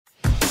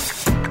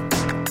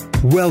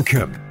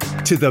Welcome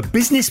to the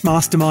Business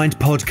Mastermind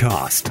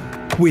podcast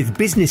with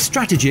business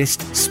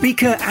strategist,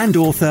 speaker and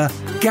author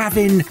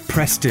Gavin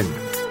Preston.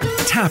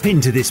 Tap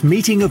into this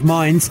meeting of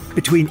minds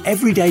between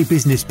everyday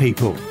business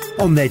people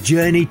on their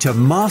journey to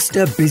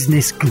master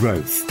business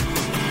growth.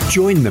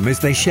 Join them as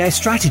they share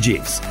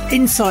strategies,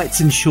 insights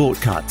and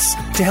shortcuts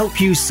to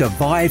help you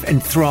survive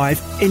and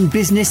thrive in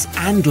business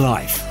and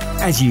life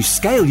as you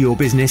scale your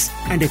business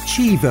and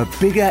achieve a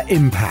bigger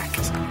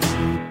impact.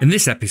 In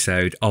this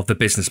episode of the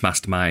Business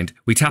Mastermind,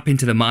 we tap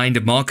into the mind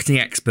of marketing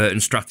expert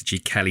and strategy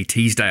Kelly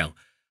Teasdale.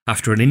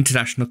 After an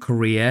international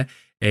career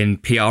in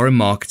PR and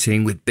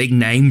marketing with big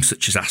names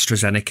such as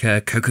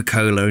AstraZeneca,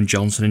 Coca-Cola and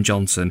Johnson &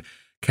 Johnson,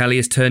 Kelly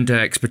has turned her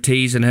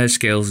expertise and her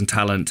skills and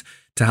talent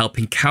to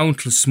helping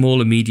countless small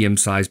and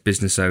medium-sized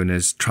business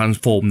owners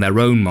transform their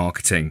own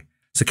marketing.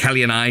 So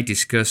Kelly and I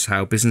discuss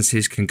how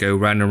businesses can go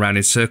round and round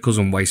in circles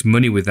and waste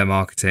money with their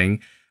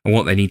marketing and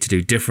what they need to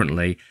do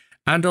differently,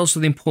 and also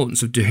the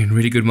importance of doing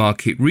really good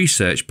market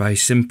research by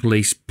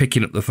simply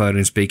picking up the phone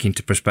and speaking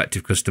to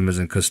prospective customers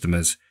and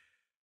customers.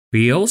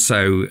 We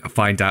also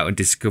find out and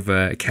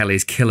discover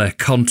Kelly's killer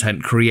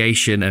content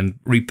creation and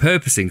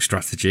repurposing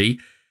strategy,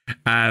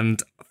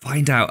 and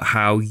find out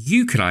how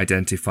you can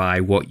identify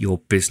what your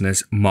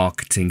business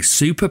marketing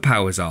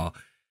superpowers are.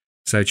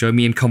 So join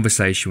me in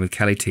conversation with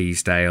Kelly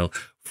Teasdale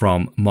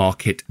from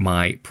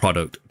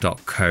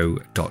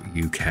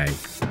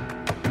marketmyproduct.co.uk.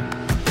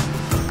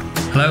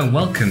 Hello and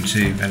welcome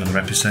to another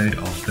episode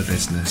of the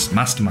Business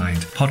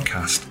Mastermind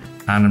podcast.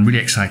 And I'm really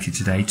excited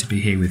today to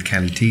be here with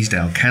Kelly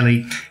Teasdale.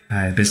 Kelly,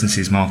 business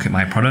is Market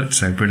My Product,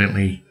 so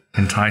brilliantly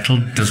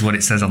entitled, does what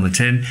it says on the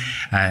tin.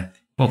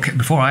 Well,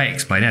 before I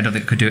explain it, I don't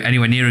think I could do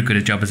anywhere near as good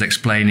a job as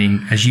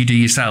explaining as you do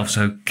yourself.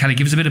 So, Kelly,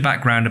 give us a bit of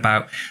background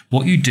about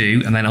what you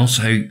do and then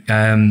also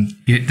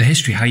the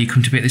history, how you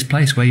come to be at this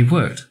place where you've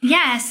worked.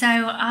 Yeah,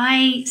 so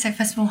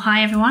first of all,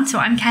 hi everyone. So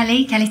I'm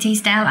Kelly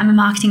Teasdale. I'm a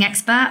marketing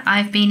expert.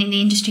 I've been in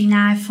the industry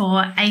now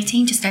for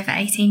just over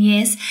 18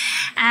 years.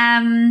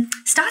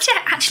 Started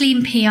actually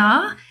in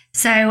PR.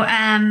 So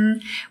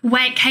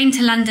where it came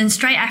to London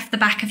straight after the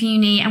back of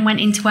uni and went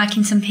into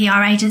working some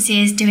PR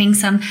agencies, doing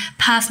some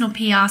personal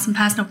PR, some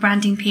personal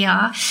branding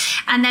PR,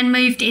 and then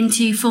moved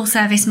into full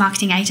service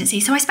marketing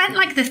agencies. So I spent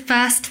like the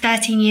first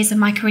 13 years of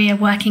my career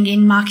working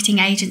in marketing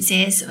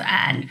agencies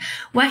and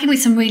working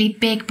with some really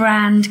big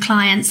brand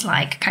clients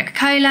like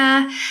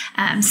Coca-Cola,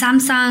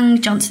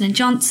 Samsung, Johnson &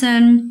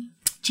 Johnson,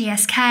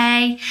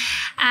 GSK.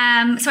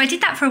 So I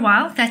did that for a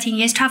while, 13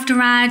 years, traveled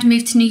around,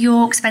 moved to New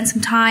York, spent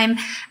some time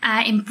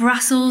in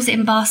Brussels,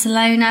 in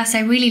Barcelona.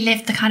 So really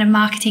lived the kind of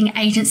marketing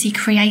agency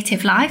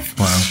creative life.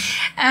 Wow.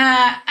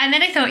 And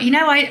then I thought,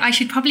 I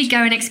should probably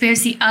go and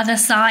experience the other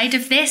side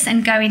of this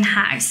and go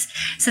in-house.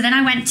 So then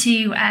I went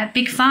to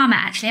Big Pharma,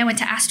 actually. I went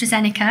to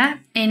AstraZeneca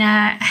in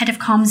a head of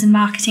comms and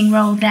marketing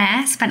role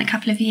there. Spent a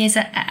couple of years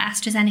at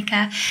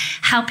AstraZeneca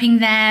helping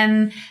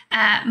them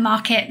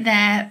market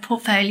their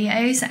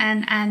portfolios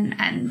and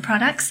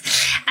products.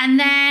 And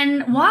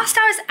then whilst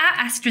I was at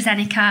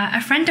AstraZeneca,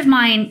 a friend of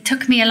mine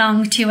took me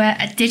along to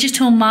a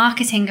digital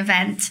marketing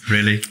event.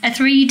 Really? A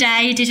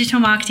 3-day digital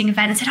marketing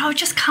event, and said,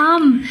 just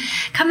come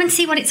and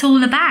see what it's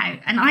all about.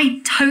 And I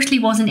totally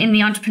wasn't in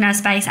the entrepreneur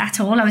space at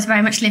all. I was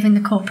very much living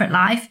the corporate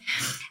life.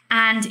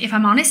 And if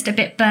I'm honest, a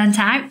bit burnt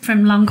out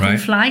from long haul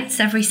flights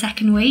every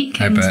second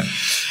week. I bet.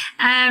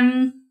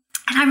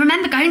 And I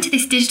remember going to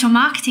this digital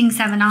marketing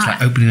seminar. It's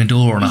like opening a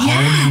door on a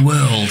whole new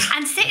world.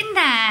 And sitting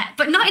there,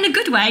 but not in a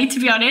good way, to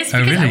be honest. Oh,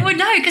 really? Well,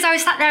 no, because I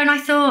was sat there and I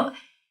thought,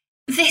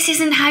 this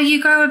isn't how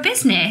you grow a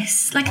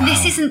business. Like,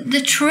 This isn't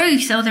the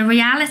truth or the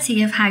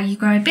reality of how you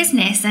grow a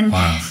business. And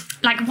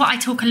like what I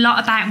talk a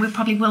lot about, and we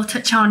probably will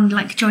touch on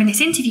like during this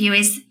interview,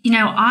 is,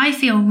 I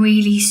feel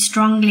really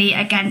strongly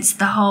against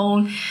the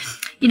whole,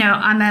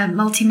 I'm a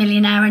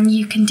multimillionaire and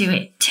you can do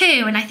it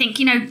too. And I think,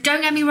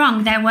 don't get me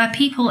wrong, there were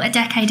people a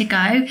decade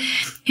ago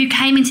who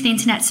came into the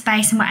internet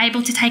space and were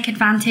able to take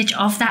advantage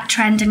of that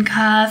trend and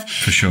curve.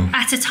 For sure.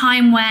 At a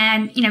time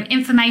when,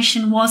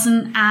 information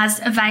wasn't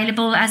as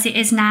available as it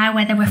is now,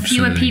 where there were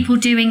fewer people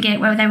doing it,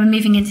 where they were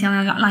moving into the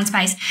online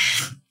space.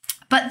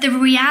 But the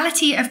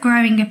reality of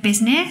growing a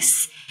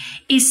business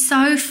is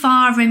so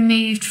far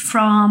removed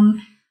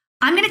from,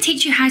 I'm going to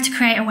teach you how to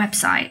create a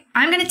website.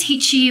 I'm going to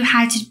teach you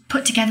how to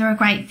put together a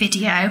great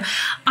video.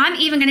 I'm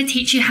even going to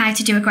teach you how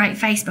to do a great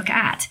Facebook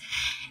ad.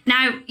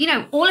 Now,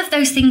 all of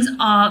those things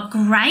are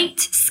great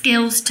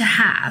skills to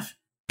have,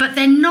 but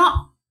they're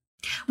not.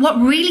 What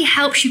really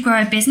helps you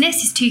grow a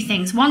business is two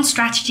things. One,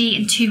 strategy,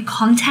 and two,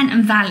 content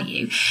and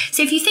value.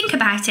 So if you think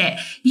about it,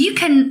 you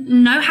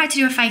can know how to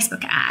do a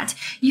Facebook ad.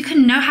 You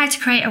can know how to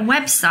create a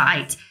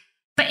website.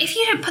 But if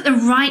you don't put the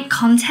right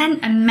content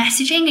and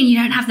messaging and you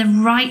don't have the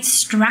right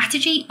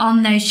strategy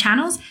on those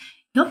channels,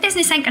 your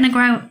business ain't going to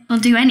grow or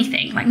do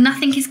anything. Like,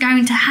 nothing is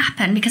going to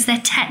happen because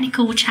they're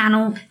technical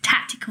channel,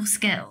 tactical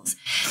skills.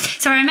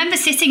 So I remember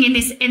sitting in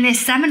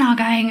this seminar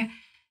going,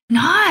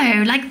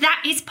 no, like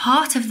that is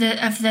part of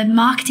the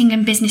marketing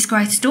and business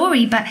growth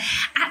story. But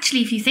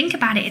actually, if you think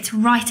about it, it's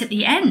right at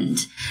the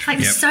end. Like,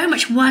 there's so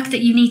much work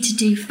that you need to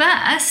do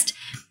first.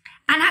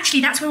 And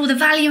actually, that's where all the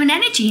value and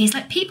energy is.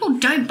 Like, people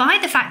don't buy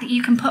the fact that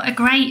you can put a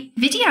great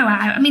video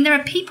out. I mean, there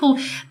are people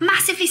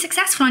massively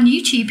successful on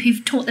YouTube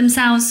who've taught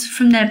themselves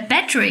from their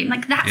bedroom.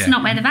 Like, that's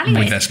not where the value is.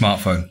 With their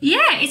smartphone.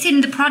 Yeah, it's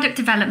in the product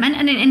development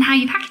and in how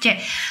you package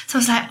it. So I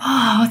was like,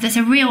 oh, there's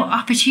a real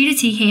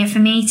opportunity here for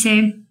me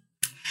to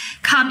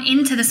come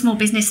into the small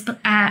business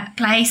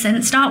place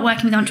and start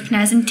working with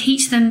entrepreneurs and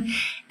teach them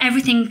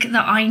everything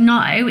that I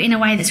know in a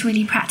way that's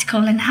really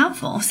practical and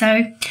helpful.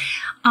 So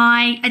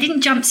I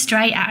didn't jump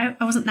straight out.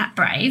 I wasn't that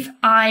brave.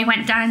 I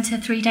went down to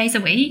 3 days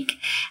a week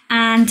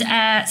and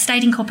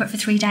stayed in corporate for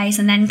 3 days,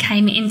 and then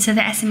came into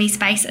the SME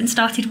space and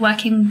started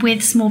working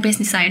with small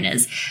business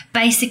owners,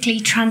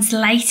 basically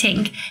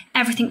translating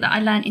everything that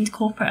I learned into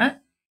corporate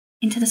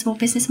into the small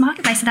business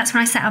marketplace. So that's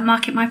when I set up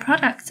Market My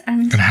Product.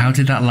 And how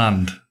did that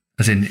land?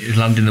 As in,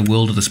 land in the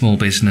world of the small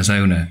business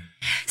owner?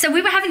 So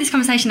we were having this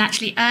conversation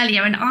actually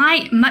earlier, and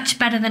much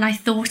better than I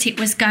thought it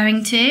was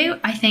going to.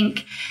 I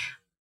think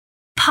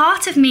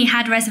part of me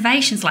had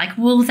reservations, like,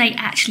 will they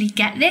actually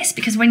get this?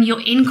 Because when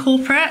you're in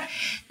corporate,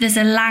 there's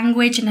a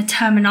language and a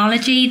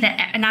terminology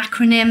and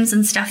acronyms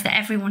and stuff that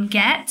everyone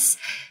gets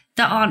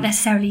that aren't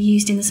necessarily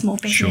used in the small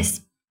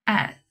business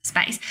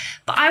space.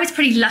 But I was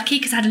pretty lucky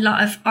because I had a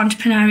lot of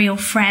entrepreneurial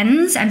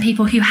friends and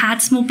people who had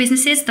small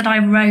businesses that I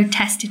road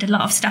tested a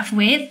lot of stuff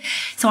with.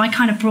 So I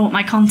kind of brought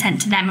my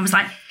content to them and was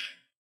like,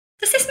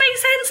 does this make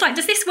sense? Like,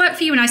 does this work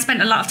for you? And I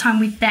spent a lot of time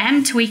with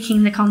them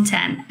tweaking the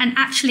content. And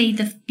actually,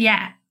 the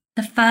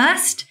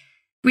first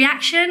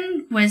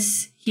reaction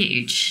was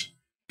huge.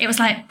 It was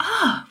like,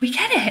 oh, we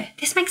get it.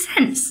 This makes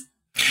sense.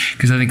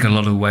 Because I think a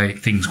lot of the way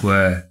things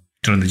were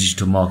done in the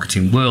digital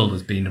marketing world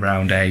has been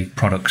around a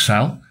product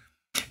sell.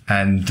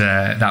 And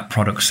that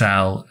product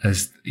sell,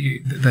 as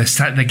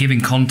they're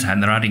giving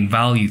content, they're adding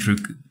value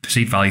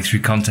perceived value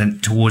through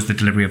content towards the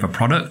delivery of a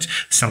product,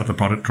 sell of a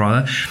product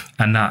rather,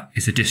 and that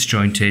is a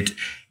disjointed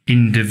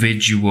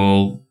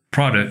individual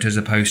product as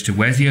opposed to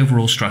where's the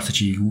overall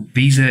strategy.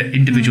 These are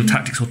individual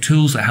tactics or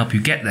tools that help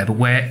you get there, but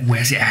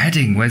where's it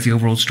heading? Where's the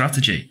overall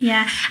strategy?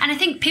 Yeah, and I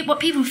think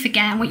what people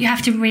forget and what you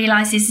have to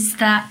realise is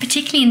that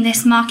particularly in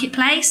this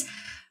marketplace,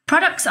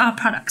 products are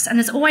products, and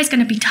there's always going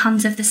to be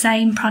tons of the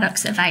same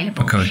products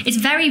available. Okay. It's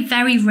very,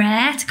 very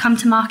rare to come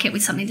to market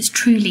with something that's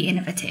truly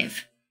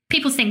innovative.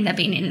 People think they're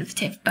being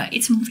innovative, but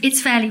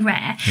it's fairly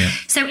rare. Yeah.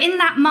 So in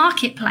that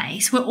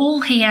marketplace, we're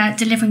all here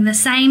delivering the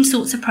same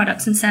sorts of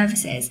products and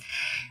services.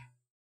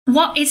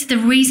 What is the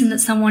reason that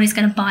someone is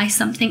going to buy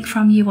something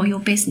from you or your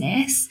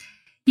business?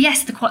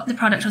 Yes, the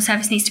product or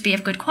service needs to be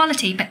of good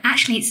quality, but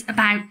actually it's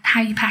about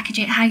how you package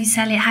it, how you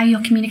sell it, how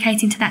you're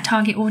communicating to that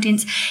target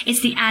audience.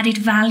 It's the added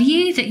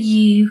value that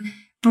you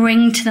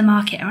bring to the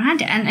market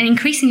around it. And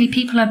increasingly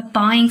people are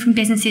buying from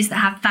businesses that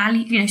have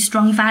value,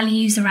 strong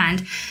values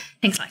around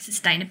things like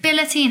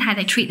sustainability and how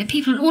they treat the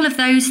people and all of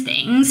those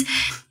things.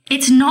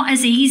 It's not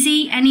as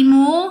easy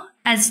anymore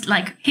as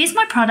like, here's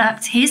my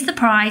product, here's the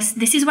price,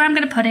 this is where I'm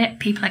going to put it,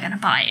 people are going to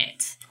buy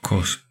it. Of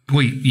course.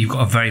 Well, you've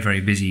got a very,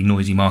 very busy,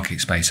 noisy market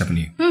space, haven't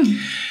you?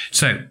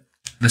 So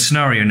the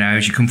scenario now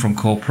is you come from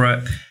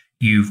corporate,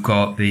 you've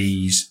got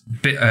these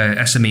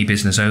SME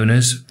business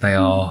owners. They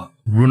are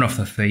run off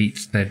their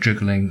feet. They're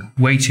juggling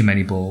way too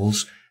many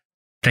balls.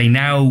 They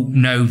now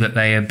know that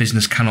their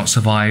business cannot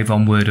survive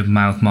on word of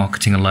mouth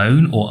marketing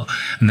alone,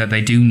 and that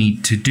they do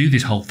need to do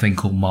this whole thing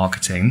called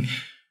marketing.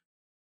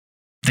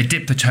 They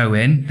dip the toe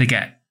in. They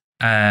get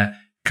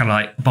kind of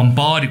like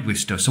bombarded with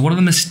stuff. So what are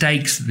the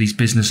mistakes that these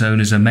business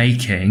owners are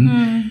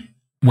making?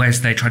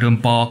 Whereas they try to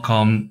embark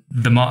on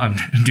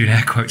I'm doing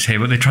air quotes here,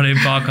 but they try to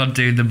embark on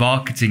doing the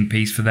marketing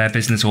piece for their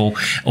business or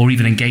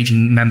even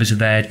engaging members of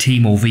their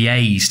team or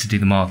VAs to do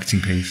the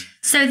marketing piece.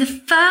 So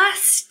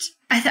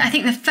I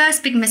think the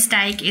first big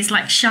mistake is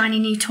like shiny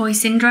new toy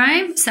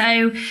syndrome.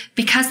 So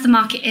because the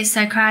market is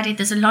so crowded,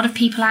 there's a lot of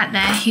people out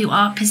there who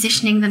are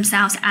positioning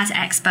themselves as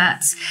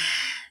experts.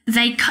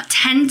 They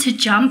tend to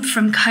jump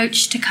from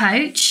coach to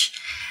coach,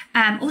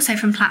 also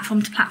from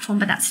platform to platform,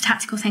 but that's a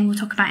tactical thing we'll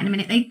talk about in a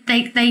minute.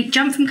 They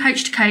jump from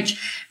coach to coach,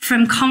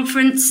 from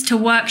conference to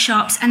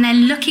workshops, and they're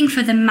looking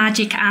for the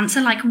magic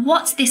answer. Like,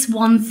 what's this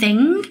one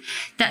thing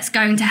that's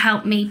going to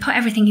help me put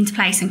everything into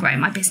place and grow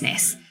my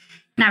business?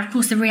 Now, of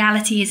course, the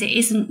reality is it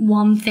isn't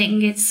one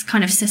thing. It's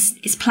kind of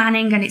it's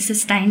planning and it's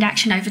sustained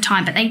action over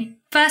time. But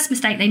first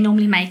mistake they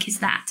normally make is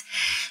that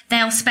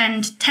they'll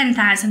spend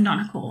 $10,000 on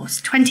a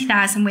course,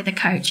 $20,000 with a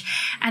coach,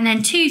 and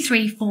then 2,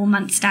 3, 4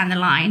 months down the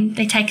line,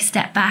 they take a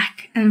step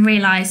back and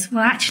realise,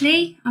 well,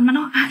 actually, I'm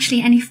not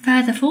actually any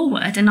further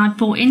forward, and I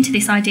bought into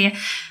this idea.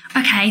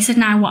 Okay, so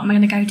now what am I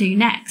going to go do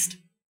next?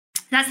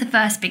 That's the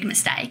first big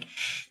mistake.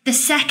 The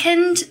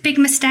second big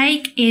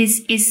mistake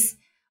is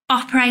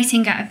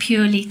operating at a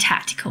purely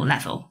tactical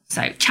level.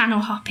 So channel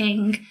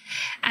hopping.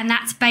 And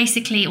that's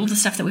basically all the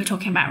stuff that we're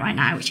talking about right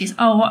now, which is,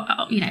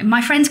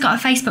 my friend's got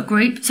a Facebook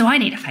group, so I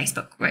need a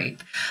Facebook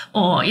group.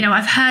 Or,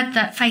 I've heard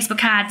that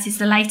Facebook ads is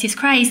the latest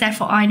craze,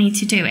 therefore I need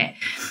to do it.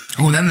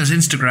 Oh, then there's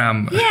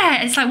Instagram.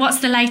 Yeah, it's like, what's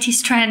the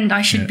latest trend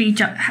I should be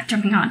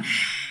jumping on?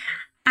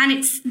 And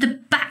it's the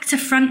back to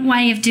front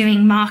way of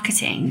doing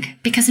marketing,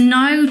 because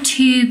no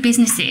two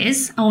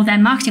businesses or their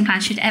marketing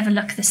plan should ever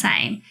look the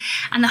same.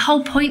 And the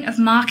whole point of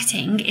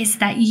marketing is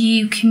that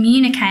you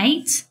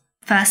communicate,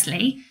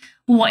 firstly,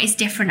 what is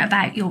different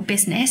about your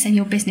business and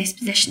your business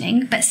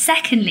positioning. But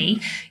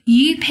secondly,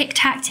 you pick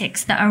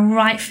tactics that are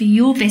right for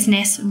your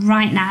business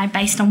right now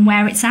based on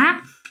where it's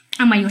at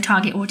and where your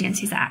target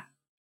audience is at.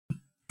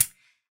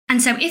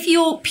 And so if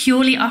you're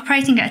purely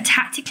operating at a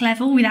tactic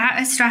level without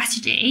a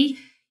strategy,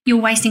 you're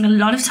wasting a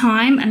lot of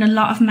time and a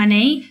lot of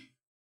money,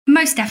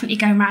 most definitely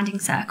going round in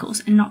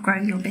circles and not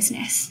growing your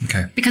business.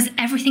 Okay. Because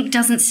everything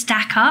doesn't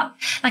stack up.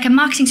 Like a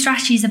marketing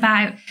strategy is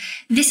about,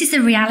 this is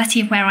the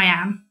reality of where I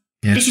am.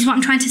 Yes. This is what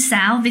I'm trying to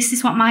sell. This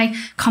is what my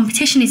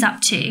competition is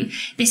up to.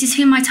 This is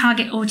who my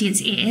target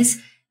audience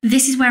is.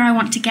 This is where I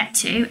want to get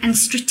to. And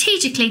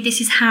strategically,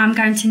 this is how I'm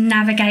going to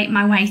navigate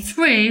my way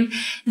through.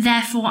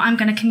 Therefore, I'm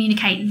going to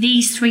communicate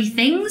these 3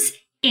 things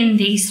in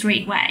these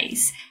 3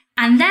 ways.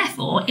 And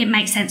therefore, it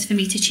makes sense for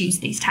me to choose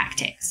these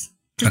tactics.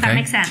 Does that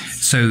make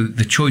sense? So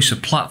the choice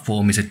of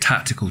platform is a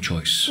tactical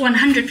choice.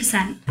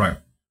 100%. Right.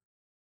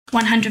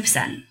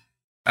 100%.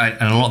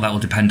 And a lot of that will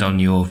depend on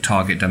your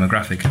target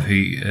demographic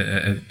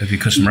of your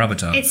customer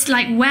avatar. It's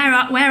like, where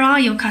are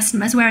your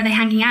customers? Where are they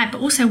hanging out? But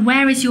also,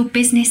 where is your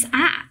business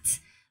at?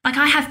 Like,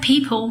 I have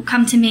people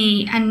come to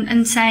me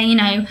and say, you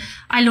know,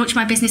 I launched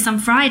my business on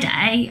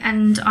Friday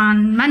and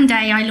on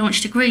Monday I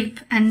launched a group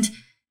and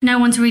no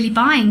one's really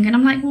buying. And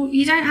I'm like, well,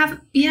 you don't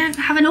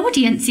have an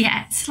audience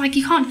yet. Like,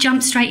 you can't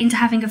jump straight into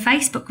having a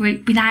Facebook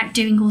group without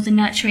doing all the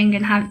nurturing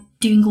and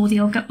doing all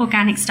the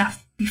organic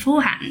stuff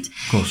beforehand.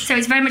 Of course. So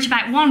it's very much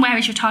about, one, where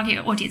is your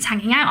target audience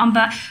hanging out on,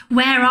 but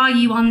where are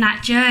you on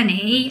that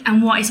journey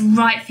and what is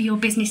right for your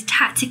business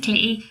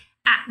tactically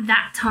at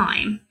that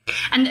time.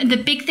 And the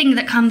big thing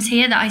that comes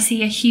here that I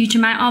see a huge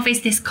amount of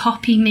is this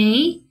copy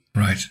me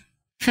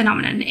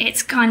phenomenon.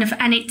 It's kind of,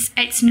 and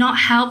it's not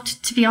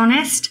helped, to be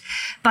honest,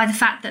 by the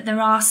fact that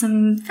there are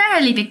some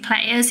fairly big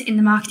players in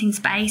the marketing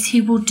space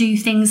who will do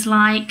things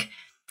like,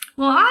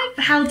 well,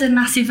 I've held a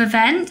massive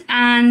event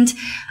and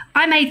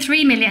I made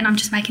 3 million. I'm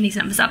just making these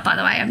numbers up, by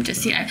the way. I'm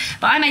just,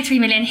 but I made 3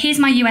 million. Here's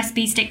my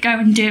USB stick. Go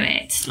and do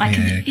it. Like,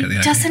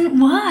 it doesn't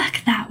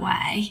work that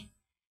way.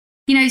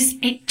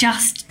 It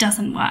just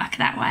doesn't work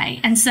that way.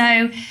 And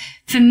so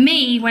for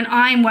me, when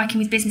I'm working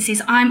with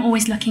businesses, I'm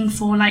always looking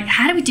for, like,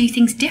 how do we do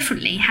things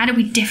differently? How do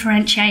we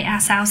differentiate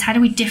ourselves? How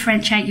do we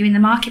differentiate you in the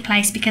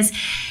marketplace? Because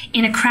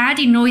in a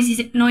crowded,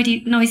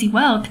 noisy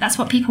world, that's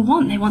what people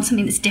want. They want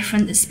something that's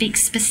different, that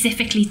speaks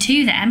specifically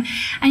to them.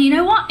 And you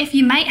know what? If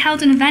your mate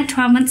held an event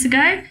 12 months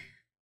ago,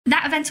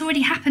 that event's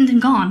already happened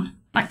and gone.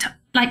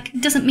 Like,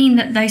 it doesn't mean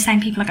that those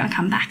same people are going to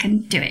come back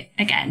and do it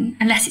again,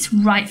 unless it's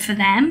right for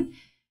them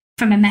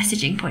from a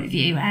messaging point of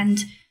view.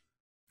 And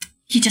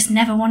you just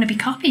never want to be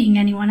copying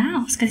anyone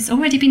else because it's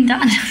already been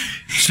done.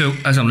 So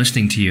as I'm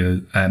listening to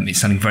you,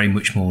 it's sounding very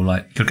much more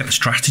like you've got to get the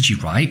strategy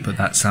right, but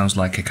that sounds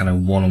like a kind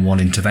of one-on-one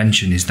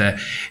intervention. Is there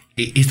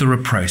a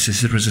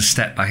process? Is there a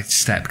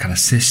step-by-step kind of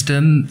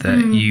system that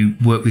you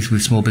work with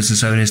small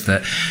business owners,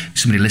 that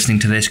somebody listening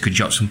to this could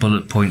jot some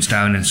bullet points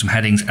down and some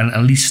headings and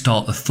at least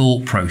start the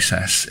thought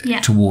process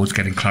towards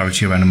getting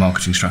clarity around a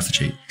marketing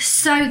strategy?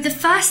 So the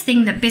first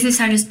thing that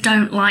business owners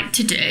don't like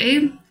to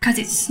do, because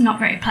it's not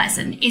very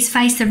pleasant, is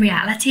face the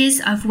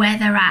realities of where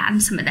they're at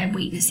and some of their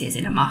weaknesses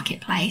in a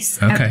marketplace.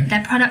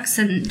 Their products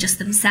and just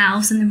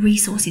themselves and the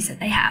resources that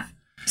they have.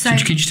 So can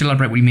you just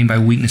elaborate what you mean by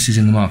weaknesses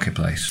in the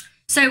marketplace?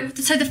 So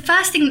the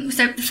first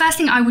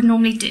thing I would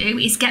normally do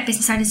is get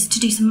business owners to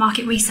do some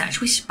market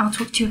research, which I'll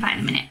talk to you about in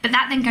a minute. But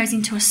that then goes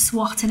into a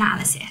SWOT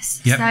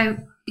analysis. Yep. So,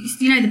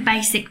 the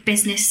basic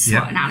business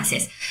SWOT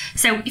analysis.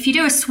 So if you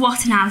do a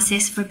SWOT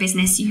analysis for a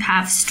business, you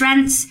have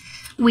strengths,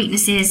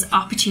 weaknesses,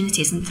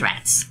 opportunities, and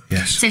threats.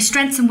 Yes. So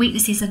strengths and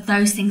weaknesses are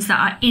those things that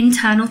are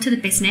internal to the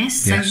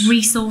business. So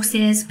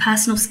resources,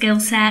 personal skill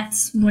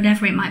sets,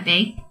 whatever it might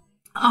be.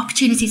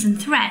 Opportunities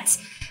and threats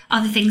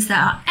are the things that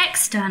are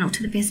external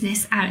to the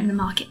business out in the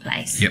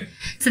marketplace. Yep.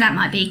 So that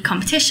might be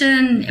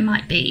competition, it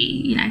might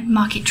be,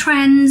 market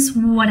trends,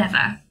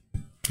 whatever.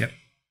 Yep.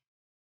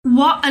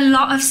 What a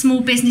lot of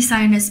small business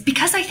owners,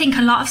 because I think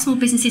a lot of small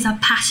businesses are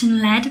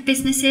passion-led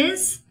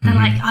businesses. They're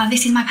like, oh,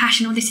 this is my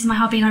passion or this is my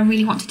hobby and I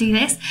really want to do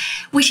this,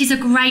 which is a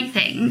great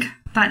thing,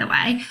 by the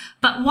way.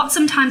 But what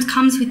sometimes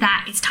comes with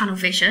that is tunnel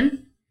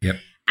vision. Yep.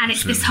 And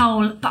it's this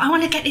whole, but I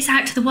want to get this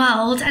out to the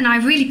world and I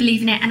really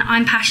believe in it and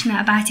I'm passionate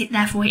about it,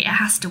 therefore it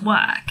has to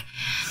work.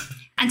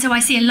 And so I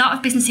see a lot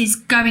of businesses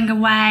going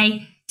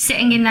away,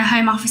 sitting in their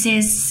home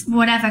offices,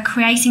 whatever,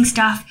 creating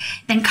stuff,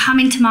 then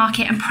coming to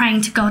market and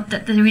praying to God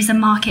that there is a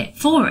market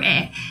for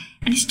it.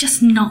 And it's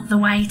just not the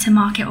way to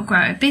market or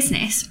grow a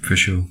business. For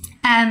sure.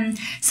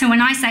 So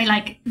when I say,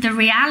 like, the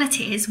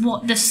reality is,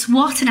 what the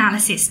SWOT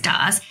analysis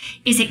does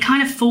is it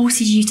kind of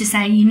forces you to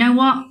say, you know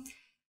what?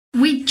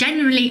 We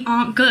generally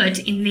aren't good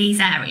in these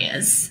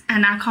areas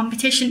and our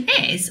competition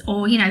is,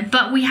 or,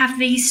 but we have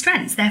these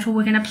strengths. Therefore,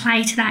 we're going to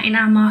play to that in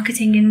our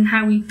marketing and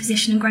how we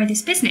position and grow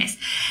this business.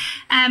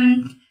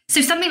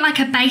 So something like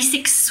a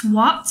basic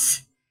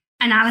SWOT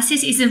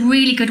analysis is a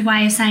really good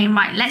way of saying,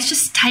 right, let's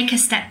just take a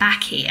step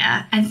back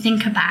here and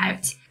think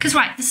about, because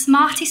right, the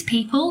smartest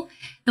people,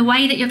 the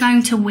way that you're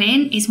going to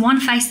win is one,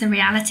 face the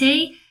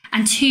reality,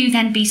 and two,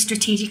 then be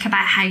strategic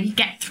about how you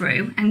get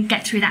through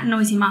that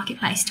noisy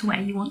marketplace to where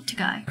you want to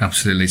go.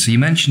 Absolutely. So you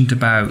mentioned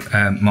about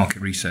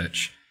market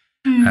research.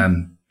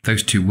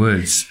 Those two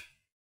words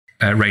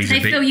raise they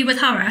fill you with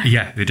horror.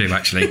 Yeah, they do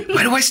actually.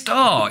 Where do I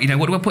start?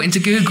 What do I put into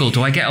Google?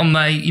 Do I get on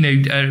my,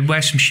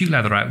 wear some shoe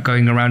leather out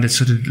going around a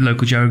sort of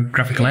local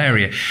geographical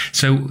area?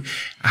 So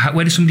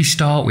where does somebody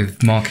start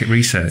with market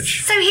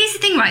research? So here's the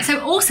thing, right?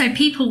 So also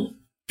people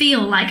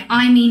feel like,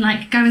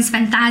 go and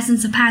spend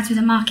thousands of pounds with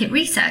a market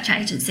research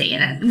agency,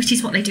 which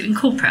is what they do in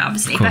corporate,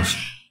 obviously. But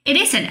it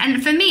isn't.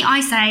 And for me, I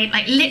say,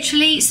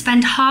 literally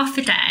spend half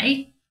a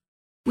day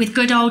with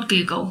good old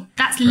Google.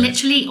 That's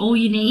literally all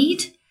you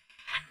need.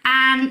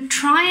 And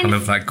try and... I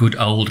love that good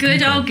old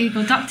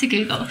Google, Dr.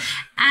 Google.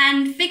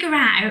 And figure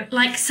out,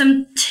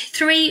 some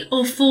 3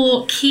 or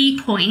 4 key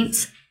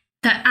points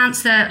that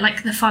answer,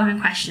 the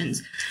following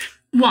questions.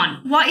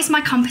 1, what is my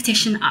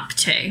competition up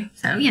to?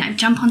 So,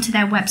 jump onto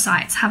their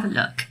websites, have a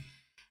look.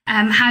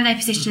 How they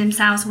position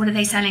themselves, what are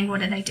they selling,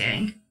 what are they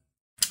doing?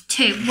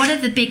 2, what are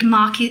the big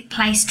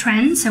marketplace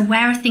trends? So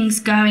where are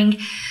things going?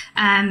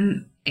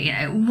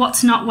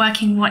 What's not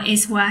working, what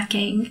is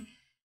working?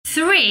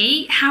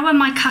 3, how are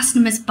my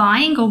customers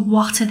buying, or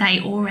what are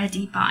they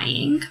already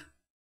buying?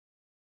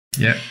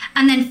 Yeah.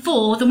 And then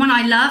 4, the one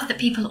I love that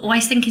people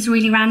always think is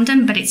really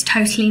random, but it's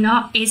totally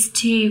not, is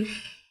to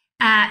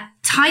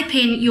type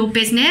in your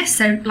business,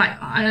 so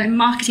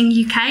Marketing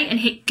UK, and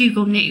hit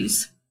Google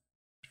News.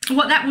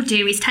 What that will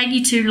do is take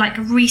you to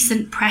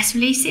recent press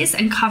releases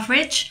and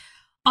coverage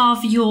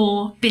of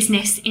your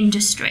business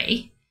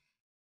industry.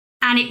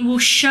 And it will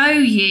show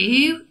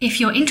you, if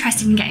you're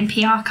interested in getting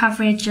PR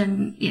coverage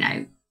and,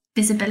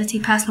 visibility,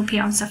 personal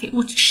PR and stuff, it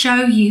will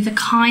show you the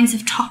kinds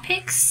of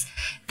topics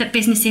that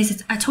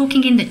businesses are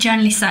talking in, that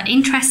journalists are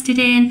interested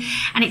in.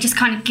 And it just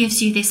kind of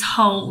gives you this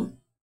whole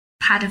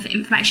pad of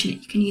information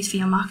that you can use for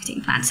your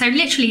marketing plan. So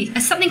literally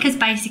something as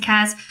basic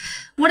as,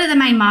 what are the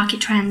main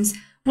market trends?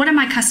 What are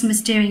my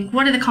customers doing?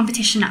 What are the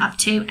competition up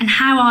to? And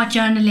how are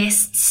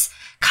journalists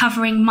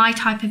covering my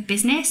type of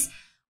business?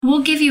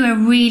 Will give you a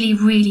really,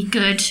 really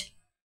good,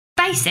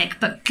 basic,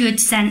 but good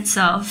sense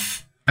of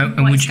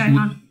what's going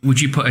on.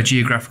 Would you put a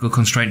geographical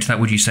constraint to that?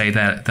 Would you say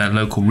their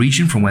local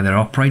region from where they're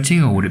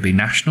operating, or would it be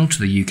national to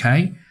the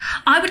UK?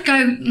 I would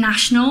go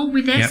national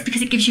with this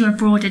because it gives you a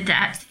broader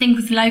depth. The thing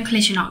with local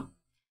is you're not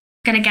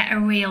going to get a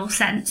real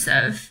sense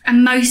of,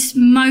 and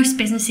most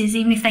businesses,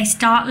 even if they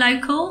start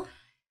local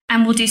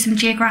and will do some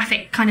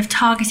geographic kind of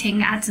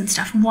targeting ads and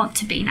stuff, want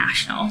to be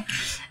national.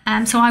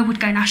 So I would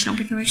go national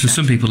with the research.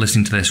 So some people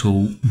listening to this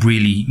will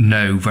really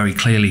know very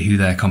clearly who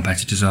their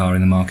competitors are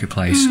in the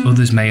marketplace.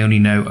 Others may only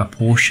know a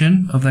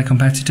portion of their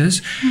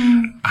competitors.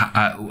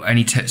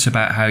 Any tips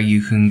about how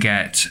you can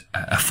get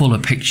a fuller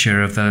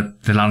picture of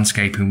the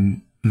landscape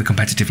and the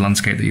competitive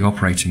landscape that you're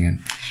operating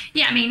in?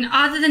 Yeah,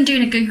 other than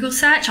doing a Google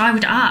search, I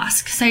would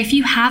ask. So if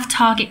you have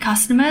target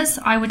customers,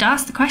 I would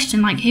ask the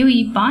question, who are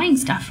you buying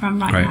stuff from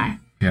right now?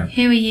 Yeah.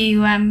 Who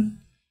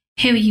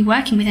are you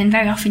working with? And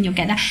very often you'll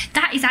get that.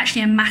 That is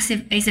actually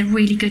is a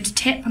really good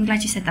tip. I'm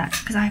glad you said that,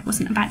 because I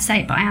wasn't about to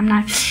say it, but I am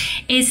now.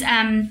 Is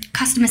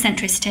customer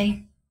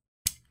centricity.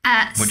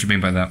 What do you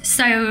mean by that?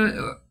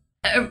 So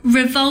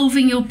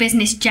revolving your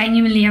business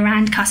genuinely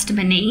around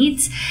customer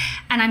needs.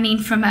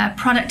 And from a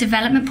product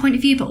development point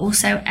of view, but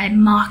also a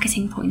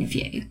marketing point of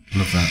view.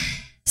 Love that.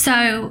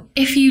 So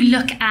if you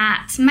look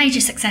at major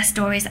success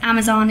stories,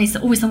 Amazon is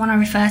always the one I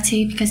refer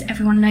to because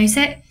everyone knows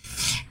it.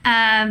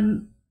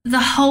 The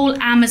whole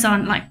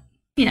Amazon,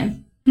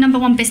 number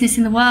 1 business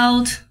in the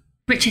world,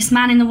 richest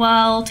man in the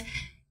world,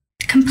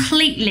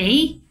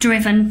 completely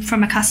driven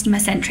from a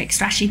customer-centric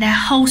strategy. Their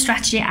whole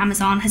strategy at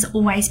Amazon has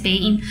always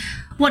been,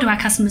 what do our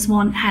customers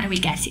want? How do we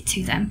get it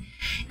to them?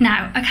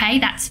 Now, okay,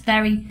 that's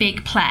very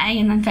big play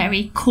in a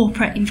very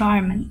corporate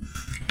environment.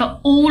 But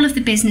all of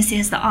the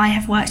businesses that I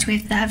have worked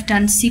with that have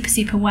done super,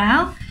 super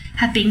well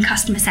have been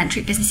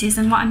customer-centric businesses.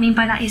 And what I mean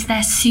by that is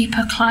they're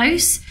super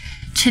close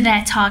to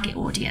their target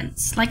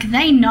audience.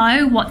 They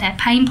know what their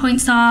pain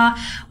points are,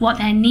 what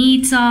their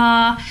needs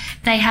are.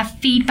 They have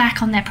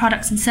feedback on their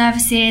products and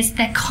services.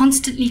 They're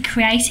constantly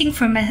creating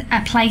from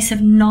a place of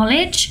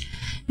knowledge,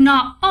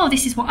 not,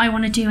 this is what I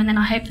want to do, and then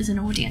I hope there's an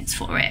audience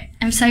for it.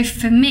 And so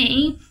for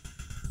me,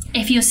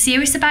 if you're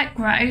serious about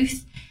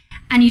growth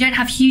and you don't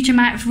have huge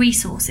amount of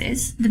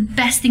resources, the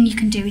best thing you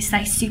can do is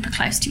stay super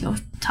close to your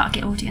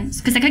target audience,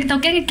 because they're going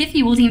to give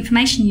you all the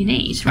information you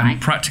need, right?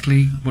 And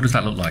practically, what does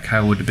that look like?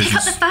 How would the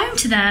business... Pick up the phone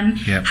to them,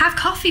 have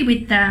coffee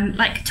with them,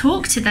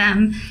 talk to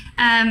them.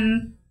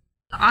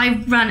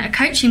 I run a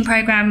coaching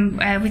program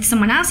with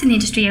someone else in the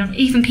industry, of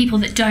even people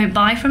that don't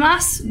buy from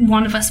us.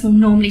 One of us will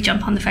normally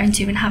jump on the phone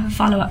to and have a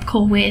follow-up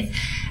call with,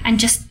 and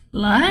just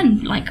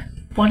learn,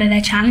 what are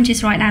their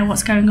challenges right now?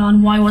 What's going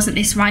on? Why wasn't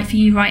this right for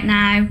you right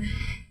now?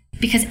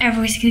 Because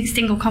every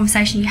single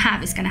conversation you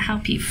have is going to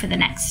help you for the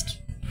next.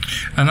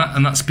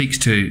 And that speaks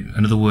to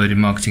another word in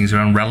marketing is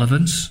around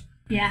relevance.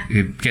 Yeah.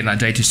 You're getting that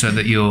data so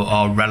that you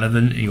are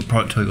relevant, your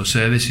product or your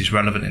service is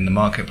relevant in the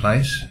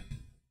marketplace.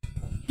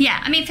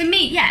 Yeah, I mean, for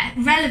me,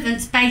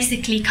 relevance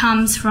basically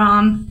comes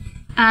from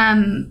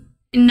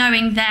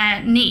knowing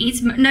their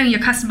needs, knowing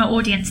your customer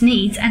audience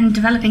needs, and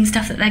developing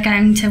stuff that they're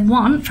going to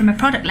want from a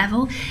product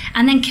level,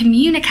 and then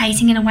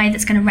communicating in a way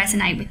that's going to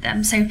resonate with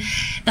them. So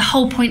the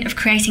whole point of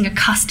creating a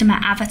customer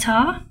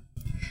avatar,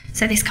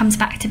 so this comes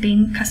back to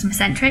being customer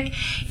centric,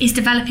 is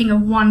developing a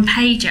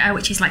one-pager,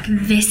 which is like,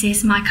 this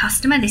is my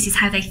customer, this is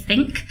how they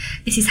think,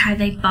 this is how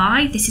they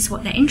buy, this is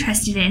what they're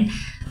interested in.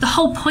 The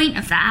whole point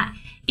of that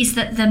is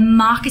that the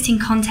marketing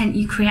content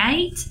you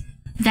create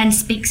then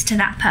speaks to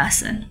that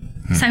person.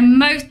 So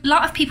a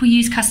lot of people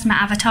use customer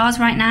avatars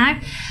right now.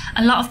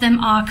 A lot of them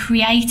are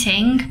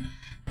creating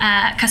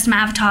customer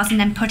avatars and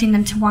then putting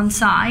them to one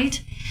side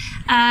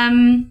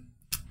and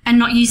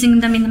not using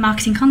them in the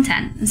marketing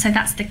content. And so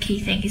that's the key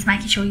thing, is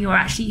making sure you're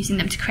actually using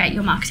them to create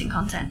your marketing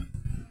content.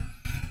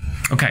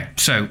 Okay,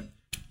 so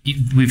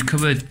we've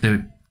covered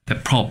the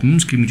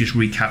problems. Can we just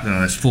recap them?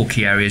 There's 4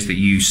 key areas that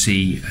you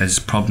see as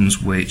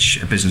problems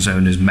which business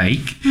owners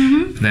make.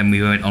 Mm-hmm. Then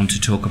we went on to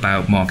talk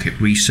about market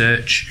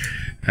research,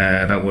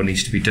 about what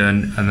needs to be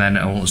done, and then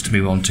I want us to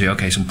move on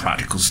to some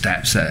practical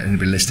steps that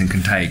anybody listening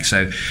can take.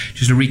 So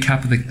just a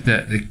recap of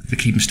the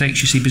key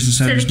mistakes you see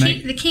business owners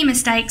make. The key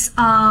mistakes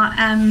are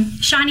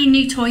shiny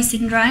new toy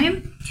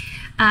syndrome,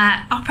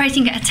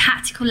 operating at a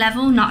tactical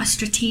level, not a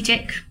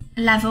strategic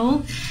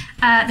level,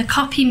 the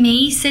copy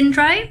me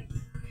syndrome,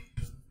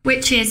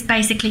 which is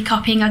basically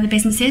copying other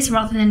businesses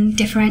rather than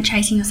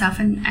differentiating yourself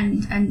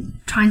and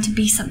trying to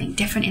be something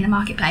different in the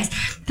marketplace.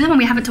 The other one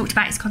we haven't talked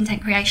about is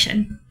content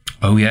creation.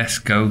 Oh yes,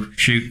 go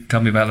shoot.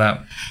 Tell me about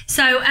that.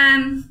 So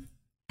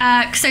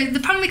the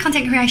problem with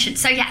content creation.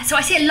 So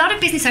I see a lot of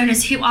business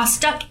owners who are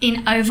stuck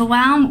in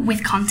overwhelm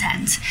with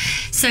content.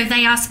 So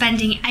they are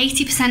spending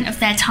 80% of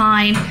their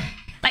time,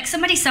 like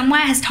somebody somewhere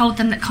has told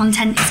them that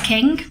content is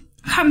king.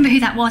 I can't remember who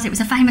that was. It was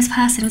a famous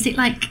person. Was it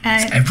like...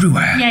 it's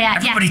everywhere. Yeah.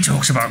 Everybody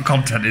talks about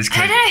content is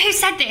king. I don't know who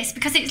said this,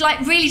 because it's like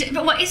really...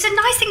 But it's a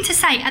nice thing to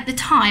say at the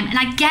time, and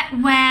I get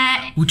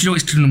where... Well, do you know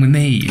what's doing with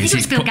me? I think it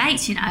was Bill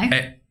Gates, you know.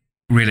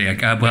 Really,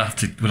 we'll have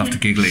to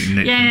Google it,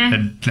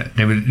 and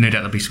there will no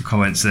doubt there'll be some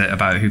comments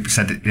about who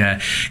said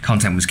that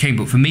content was king.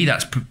 But for me,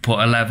 that's put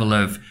a level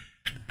of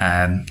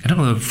I don't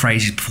know the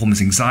phrase is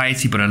performance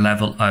anxiety, but a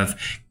level of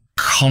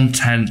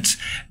content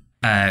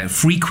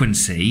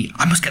frequency.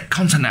 I must get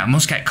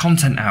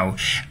content out,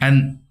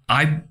 and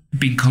I've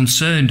been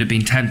concerned and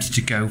been tempted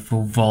to go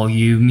for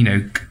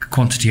volume,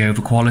 quantity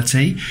over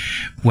quality,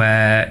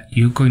 where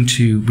you're going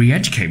to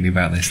re-educate me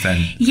about this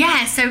then.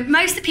 Yeah, so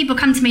most of the people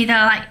come to me,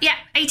 they're like,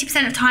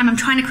 80% of the time I'm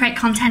trying to create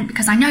content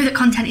because I know that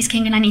content is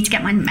king and I need to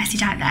get my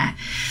message out there.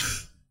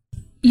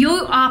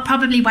 You are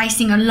probably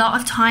wasting a lot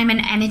of time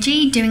and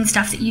energy doing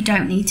stuff that you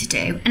don't need to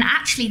do. And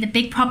actually the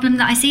big problem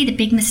that I see, the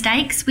big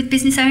mistakes with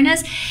business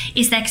owners,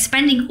 is they're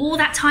spending all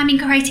that time in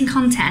creating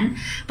content.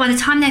 By the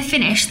time they're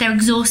finished, they're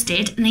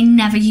exhausted and they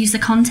never use the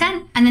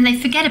content, and then they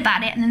forget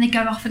about it and then they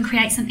go off and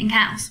create something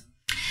else.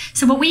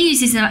 So what we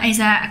use is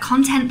a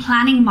content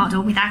planning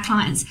model with our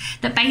clients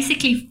that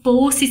basically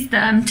forces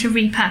them to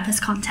repurpose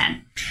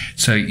content.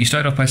 So you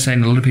started off by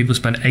saying a lot of people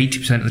spend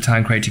 80% of the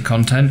time creating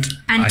content.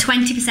 And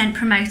 20%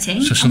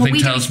 promoting. So something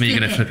tells me you're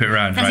going to flip it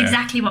around, That's right?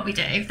 exactly what we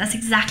do. That's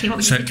exactly what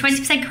we do.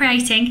 20%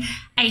 creating,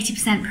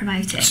 80%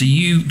 promoting. So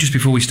you, just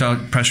before we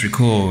start press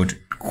record,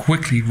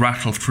 quickly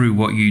rattle through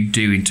what you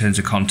do in terms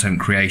of content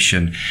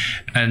creation,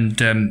 and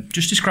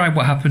just describe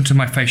what happened to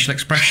my facial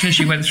expression as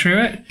you went through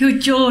it. Your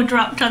jaw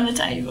dropped on the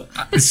table.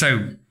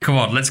 So come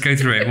on, let's go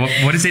through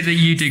it. What is it that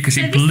you do? Because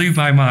it blew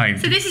my mind.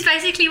 So this is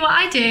basically what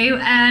I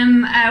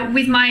do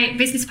with my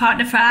business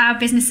partner for our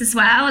business as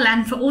well,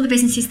 and for all the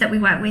businesses that we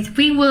work with.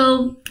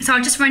 So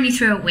I'll just run you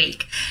through a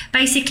week.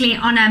 Basically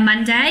on a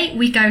Monday,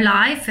 we go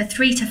live for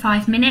 3 to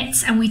 5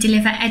 minutes and we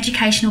deliver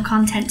educational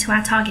content to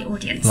our target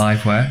audience.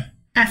 Live where?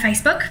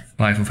 Facebook.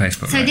 Live on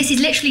Facebook. So This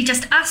is literally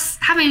just us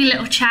having a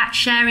little chat,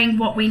 sharing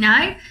what we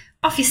know.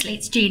 Obviously,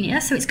 it's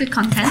Genius, so it's good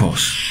content. Of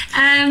course.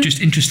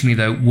 Just interestingly,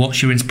 though,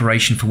 what's your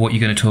inspiration for what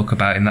you're going to talk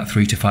about in that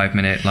 3 to 5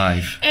 minute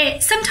live?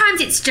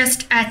 Sometimes it's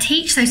just a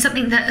teach, so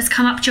something that has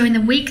come up during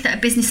the week that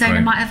a business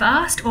owner might have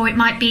asked, or it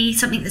might be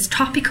something that's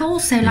topical,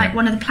 so like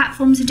one of the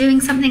platforms are doing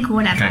something or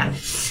whatever.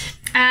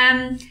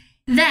 Okay.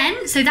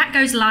 So that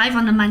goes live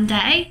on the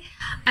Monday.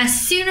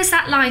 As soon as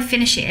that live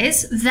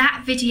finishes,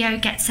 that video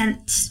gets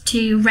sent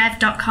to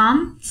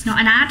rev.com. It's not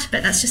an ad,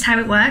 but that's just how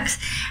it works.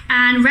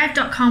 And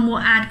rev.com will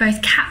add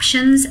both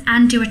captions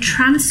and do a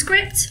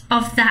transcript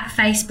of that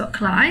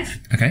Facebook Live.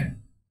 Okay.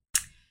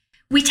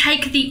 We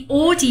take the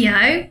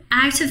audio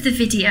out of the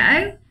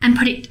video and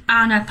put it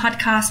on a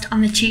podcast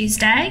on the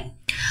Tuesday.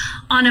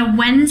 On a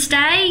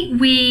Wednesday,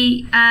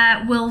 we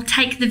will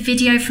take the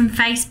video from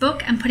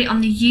Facebook and put it on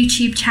the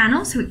YouTube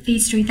channel, so it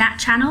feeds through that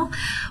channel.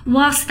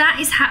 Whilst that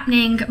is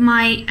happening,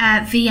 my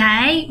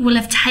VA will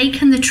have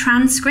taken the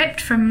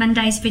transcript from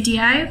Monday's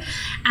video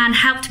and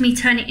helped me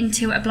turn it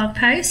into a blog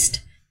post.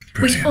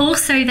 Brilliant. Which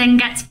also then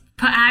gets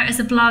put out as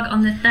a blog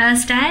on the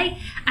Thursday,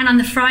 And on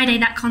the Friday,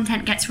 that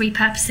content gets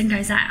repurposed and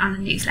goes out on the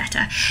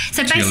newsletter.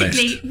 So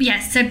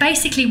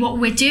basically what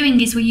we're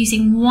doing is we're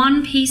using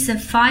one piece of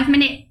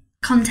 5-minute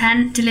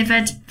content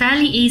delivered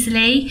fairly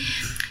easily,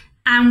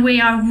 and we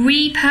are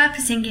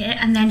repurposing it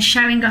and then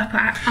showing up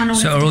on all.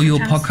 So are all your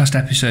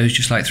podcast episodes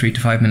just like 3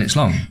 to 5 minutes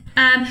long?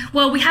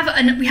 Well, we have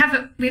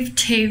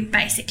two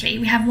basically.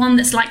 We have one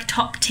that's like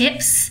top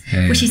tips,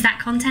 which is that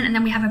content, and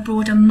then we have a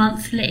broader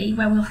monthly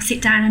where we'll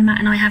sit down and Matt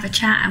and I have a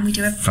chat and we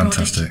do a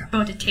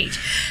broader teach.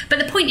 But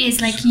the point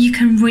is, like, you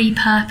can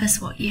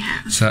repurpose what you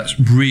have. So that's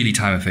really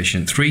time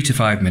efficient. 3 to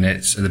 5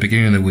 minutes at the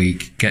beginning of the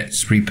week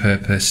gets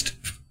repurposed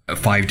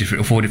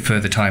 4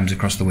 further times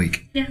across the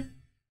week. Yeah.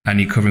 And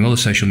you're covering all the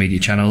social media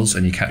channels,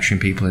 and you're capturing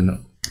people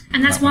in.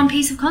 And that's one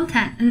piece of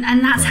content,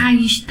 and that's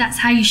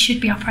how you should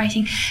be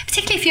operating.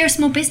 Particularly if you're a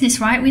small business,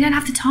 right? We don't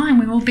have the time.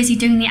 We're all busy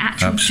doing the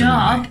actual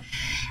job.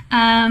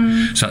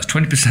 So that's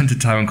 20% of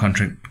time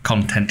on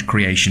content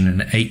creation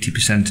and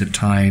 80% of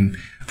time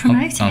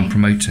on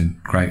promoting.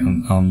 Great.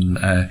 On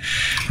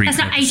that's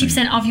not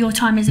 80% of your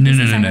time as a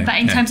business owner, but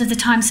in terms of the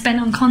time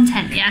spent on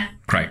content, yeah.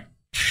 Great.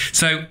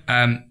 So.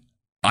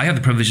 I have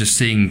the privilege of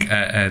seeing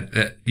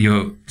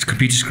your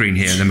computer screen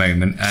here at the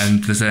moment,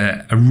 and there's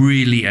a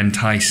really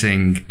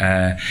enticing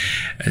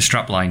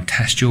strapline,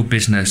 Test Your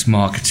Business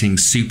Marketing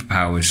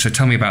Superpowers. So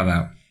tell me about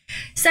that.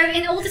 So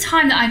in all the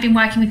time that I've been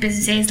working with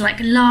businesses, like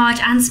large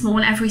and small,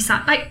 every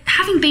side, like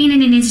having been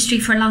in an industry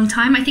for a long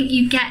time, I think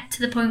you get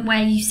to the point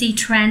where you see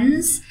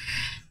trends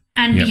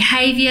and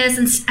behaviours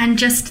and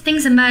just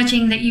things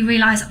emerging that you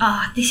realise,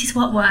 this is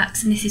what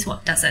works and this is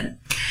what doesn't.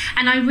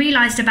 And I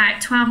realised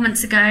about 12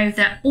 months ago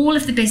that all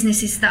of the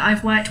businesses that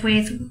I've worked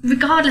with,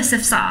 regardless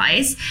of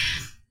size,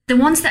 the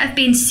ones that have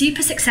been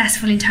super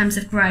successful in terms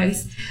of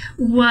growth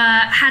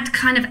had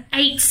kind of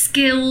 8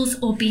 skills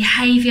or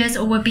behaviours,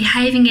 or were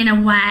behaving in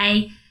a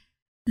way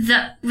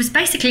that was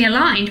basically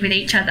aligned with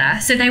each other.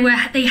 So they were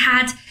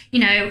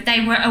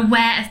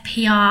aware of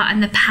PR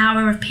and the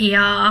power of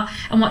PR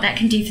and what that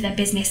can do for their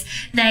business.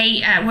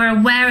 They were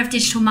aware of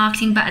digital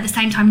marketing, but at the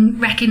same time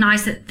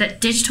recognized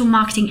that digital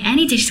marketing,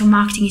 any digital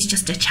marketing, is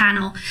just a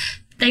channel.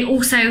 They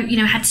also,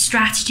 had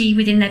strategy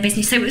within their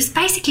business. So it was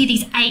basically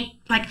these 8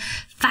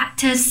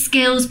 factors,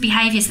 skills,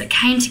 behaviors that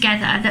came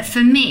together that, for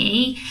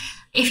me,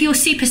 if you're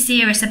super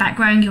serious about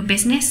growing your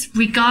business,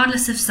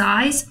 regardless of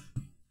size,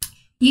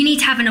 you need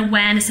to have an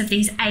awareness of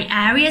these 8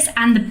 areas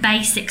and the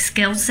basic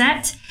skill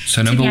set.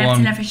 So number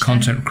 1,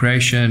 content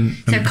creation.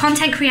 So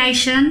content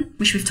creation,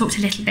 which we've talked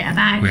a little bit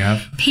about. We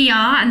have.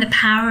 PR and the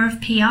power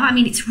of PR. I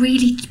mean, it's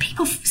really,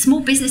 small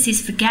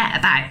businesses forget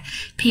about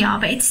PR,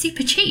 but it's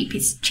super cheap.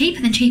 It's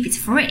cheaper than cheap. It's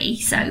free.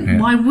 So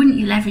why wouldn't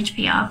you leverage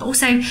PR? But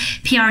also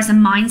PR as a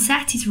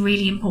mindset is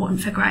really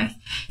important for growth.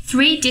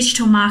 3,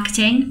 digital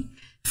marketing.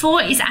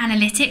 4 is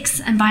analytics,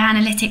 and by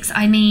analytics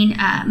I mean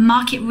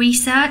market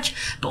research,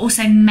 but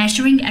also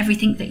measuring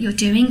everything that you're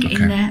doing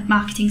in the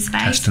marketing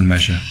space. Test and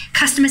measure.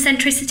 Customer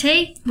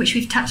centricity, which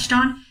we've touched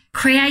on.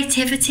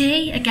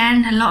 Creativity,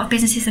 again, a lot of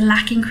businesses are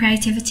lacking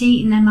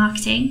creativity in their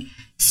marketing.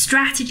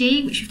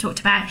 Strategy, which we've talked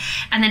about,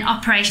 and then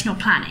operational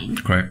planning.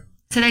 Great.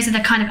 So those are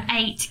the kind of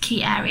 8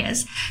 key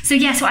areas. So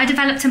I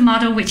developed a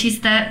model which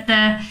is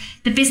the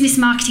business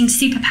marketing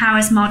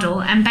superpowers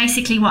model. And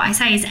basically what I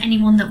say is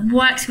anyone that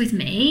works with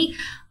me,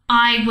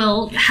 I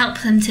will help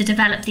them to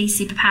develop these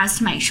superpowers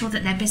to make sure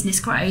that their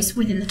business grows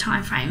within the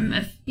time frame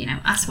of,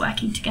 us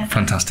working together.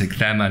 Fantastic.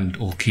 Them and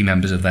all key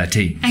members of their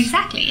team.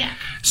 Exactly, yeah.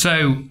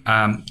 So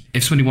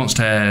if somebody wants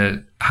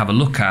to have a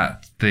look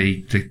at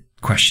the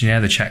questionnaire,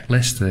 the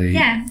checklist,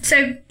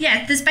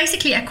 there's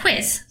basically a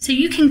quiz. So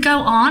you can go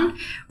on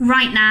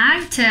right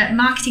now to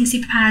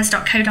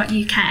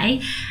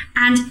marketingsuperpowers.co.uk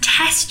and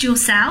test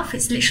yourself.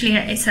 It's literally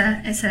it's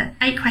a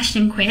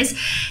 8-question quiz.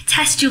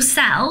 Test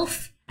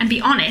yourself and be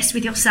honest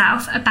with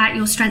yourself about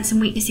your strengths and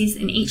weaknesses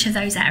in each of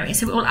those areas.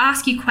 So it will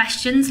ask you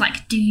questions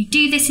like, do you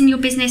do this in your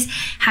business?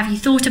 Have you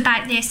thought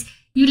about this?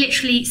 You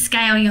literally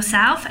scale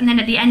yourself, and then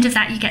at the end of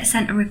that you get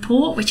sent a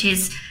report, which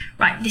is,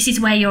 right, this is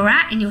where you're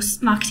at in your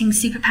marketing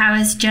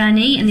superpowers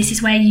journey, and this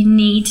is where you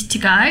need to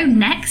go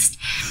next.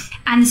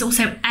 And there's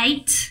also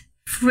 8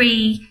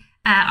 free,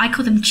 I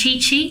call them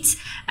cheat sheets,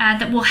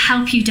 that will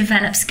help you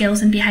develop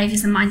skills and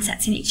behaviours and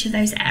mindsets in each of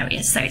those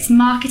areas. So it's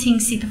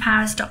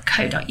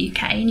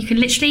marketingsuperpowers.co.uk, and you can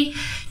literally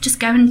just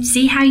go and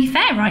see how you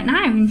fare right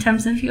now in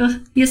terms of your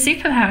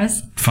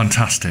superpowers.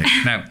 Fantastic.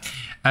 Now,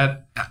 I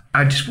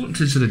just want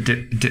to sort of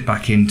dip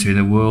back into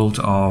the world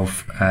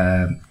of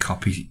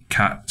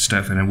copycat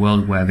stuff, in a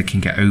world where they can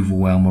get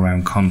overwhelmed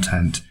around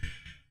content.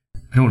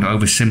 I don't want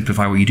to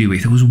oversimplify what you do, but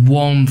if there was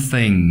one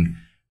thing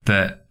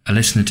that a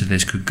listener to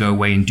this could go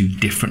away and do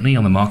differently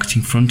on the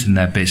marketing front in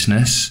their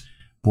business,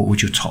 what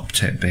would your top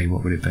tip be?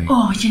 What would it be?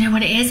 Oh, do you know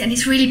what it is? And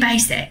it's really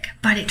basic,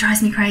 but it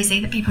drives me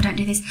crazy that people don't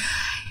do this.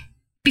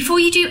 Before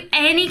you do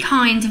any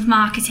kind of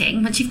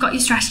marketing, once you've got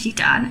your strategy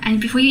done, and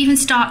before you even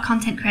start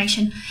content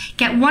creation,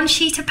 get one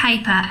sheet of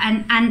paper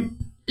and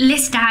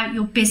list out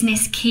your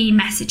business key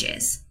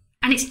messages.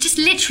 And it's just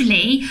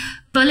literally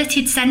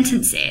bulleted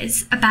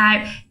sentences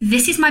about,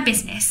 this is my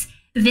business.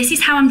 this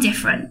is how I'm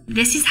different.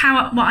 This is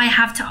what I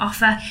have to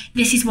offer.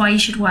 This is why you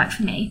should work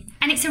for me.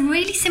 And it's a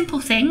really simple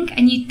thing.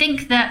 And you'd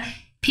think that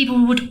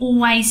people would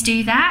always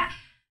do that,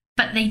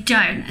 but they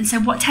don't. And so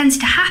what tends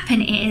to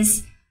happen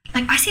is,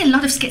 like, I see a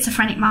lot of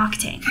schizophrenic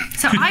marketing.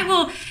 So I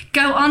will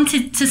go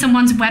onto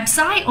someone's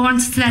website or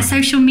onto their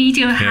social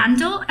media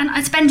handle, and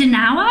I spend an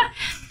hour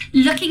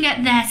looking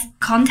at their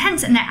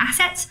contents and their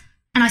assets,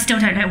 and I still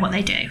don't know what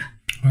they do.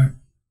 Right.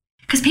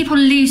 Because people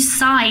lose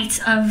sight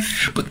of...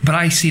 But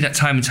I see that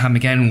time and time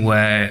again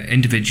where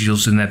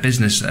individuals in their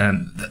business,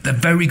 they're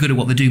very good at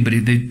what they're doing, but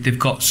they've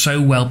got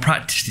so well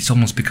practiced, it's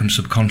almost become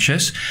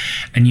subconscious.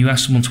 And you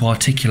ask someone to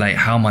articulate,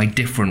 how am I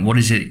different? What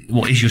is it?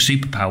 What is your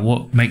superpower?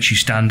 What makes you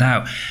stand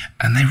out?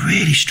 And they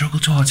really struggle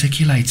to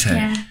articulate it.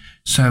 Yeah.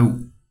 So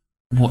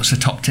what's the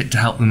top tip to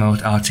help them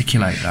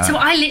articulate that? So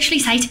I literally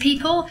say to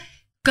people,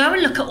 go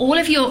and look at all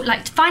of your,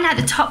 like, find out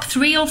the top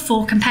 3 or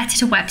 4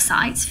 competitor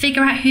websites,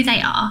 figure out who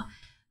they are,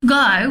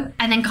 go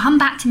and then come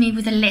back to me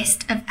with a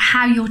list of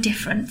how you're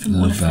different from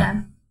all of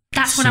them.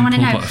 That's what I want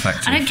to know.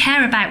 I don't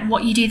care about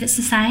what you do that's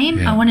the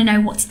same. I want to know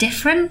what's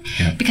different,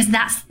 because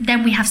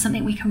then we have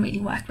something we can really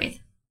work with.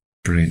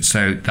 Brilliant.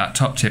 So that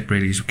top tip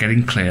really is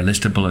getting clear,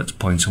 list of bullet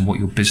points on what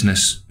your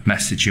business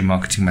message, your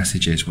marketing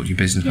message is, what your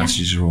business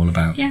messages are all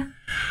about. Yeah.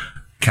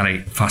 Kelly,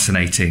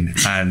 fascinating.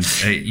 And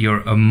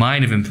you're a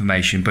mine of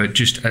information, but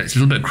just it's a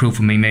little bit cruel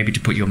for me maybe to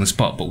put you on the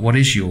spot, but what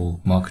is your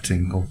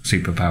marketing or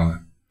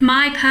superpower?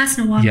 My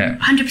personal one,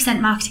 100%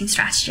 marketing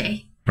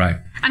strategy. Right.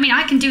 I mean,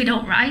 I can do it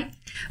all, right?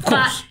 Of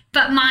course.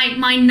 But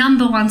my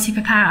number one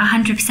superpower,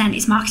 100%,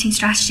 is marketing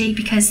strategy,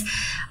 because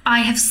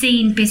I have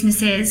seen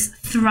businesses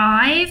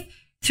thrive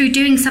through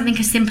doing something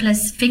as simple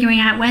as figuring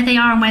out where they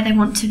are and where they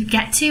want to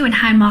get to, and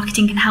how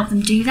marketing can help them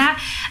do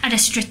that at a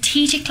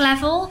strategic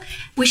level,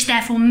 which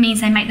therefore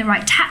means they make the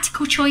right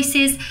tactical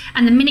choices.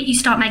 And the minute you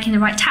start making the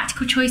right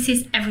tactical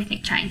choices,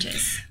 everything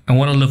changes. And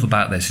what I love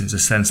about this is the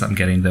sense that I'm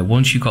getting there.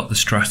 Once you've got the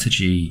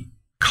strategy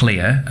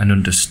clear and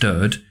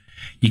understood,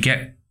 you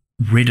get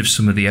rid of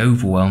some of the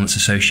overwhelm that's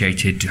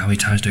associated. How many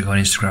times do I go on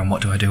Instagram?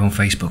 What do I do on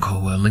Facebook? Oh,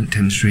 well,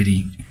 LinkedIn's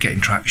really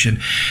getting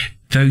traction.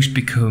 Those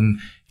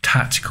become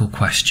tactical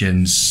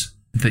questions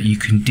that you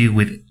can deal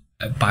with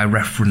by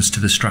reference to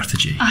the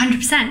strategy.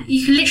 100%.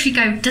 You can literally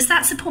go, does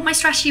that support my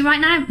strategy right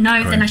now?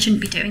 No, then I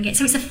shouldn't be doing it.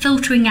 So it's a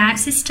filtering out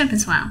system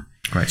as well.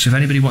 Great. So if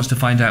anybody wants to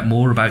find out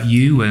more about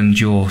you and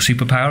your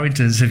superpower in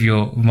terms of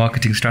your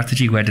marketing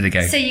strategy, where do they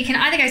go? So you can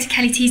either go to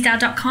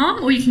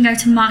kellyteasdale.com or you can go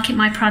to Market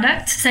My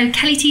Product. So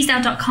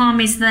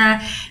kellyteasdale.com is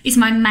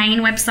my main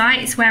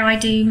website. It's where I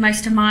do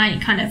most of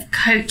my kind of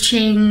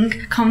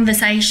coaching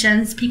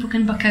conversations. People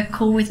can book a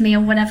call with me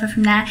or whatever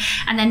from there.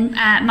 And then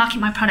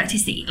Market My Product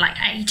is the like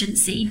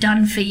agency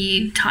done for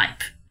you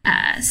type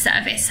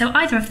service. So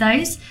either of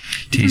those.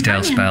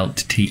 Teasdale spelled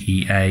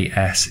Teasdale.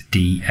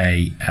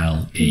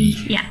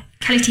 Yeah.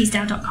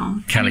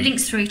 kellyteasdale.com. And it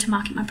links through to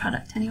Market My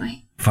Product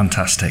anyway.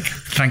 Fantastic.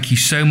 Thank you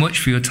so much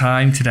for your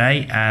time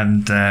today.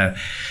 And I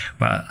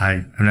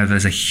know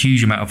there's a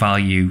huge amount of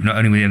value, not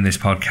only within this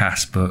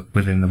podcast, but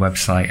within the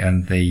website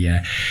and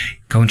the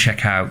go and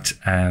check out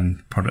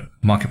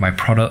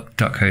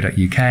marketmyproduct.co.uk.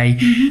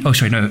 Mm-hmm. Oh,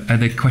 sorry, no,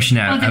 the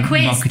questionnaire. The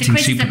quiz. Marketing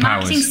the quiz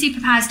Superpowers.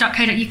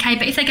 marketingsuperpowers.co.uk.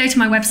 But if they go to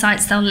my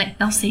websites,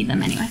 they'll see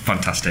them anyway.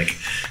 Fantastic.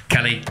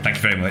 Kelly, thank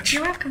you very much.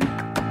 You're welcome.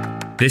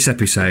 This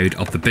episode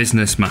of the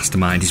Business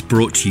Mastermind is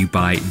brought to you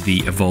by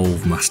the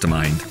Evolve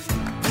Mastermind.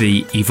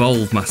 The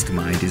Evolve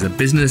Mastermind is a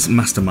business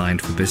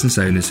mastermind for business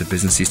owners of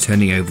businesses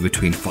turning over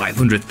between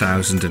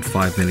 500,000 and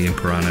 5 million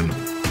per annum.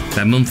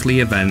 Their monthly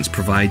events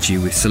provide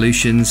you with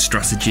solutions,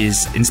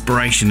 strategies,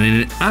 inspiration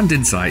and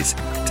insights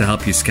to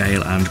help you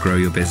scale and grow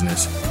your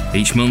business.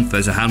 Each month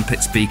there's a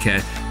handpicked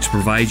speaker to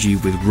provide you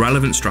with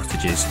relevant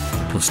strategies,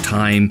 plus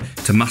time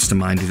to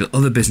mastermind with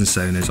other business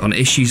owners on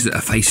issues that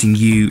are facing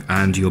you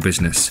and your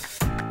business.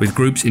 With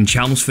groups in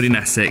Chelmsford in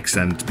Essex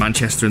and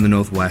Manchester in the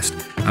Northwest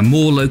and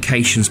more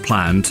locations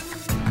planned,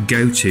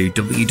 go to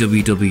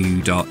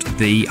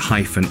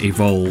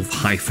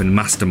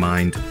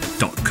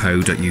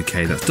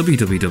www.the-evolve-mastermind.co.uk. That's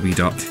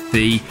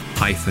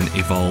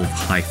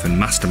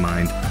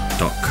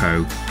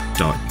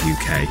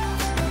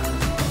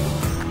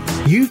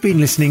www.the-evolve-mastermind.co.uk. You've been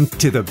listening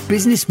to the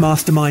Business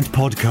Mastermind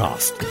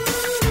podcast.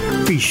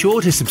 Be sure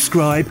to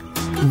subscribe,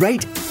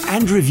 rate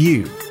and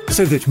review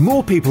so that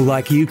more people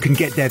like you can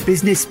get their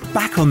business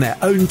back on their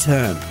own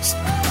terms,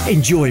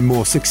 enjoy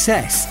more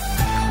success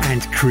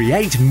and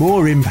create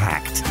more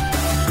impact.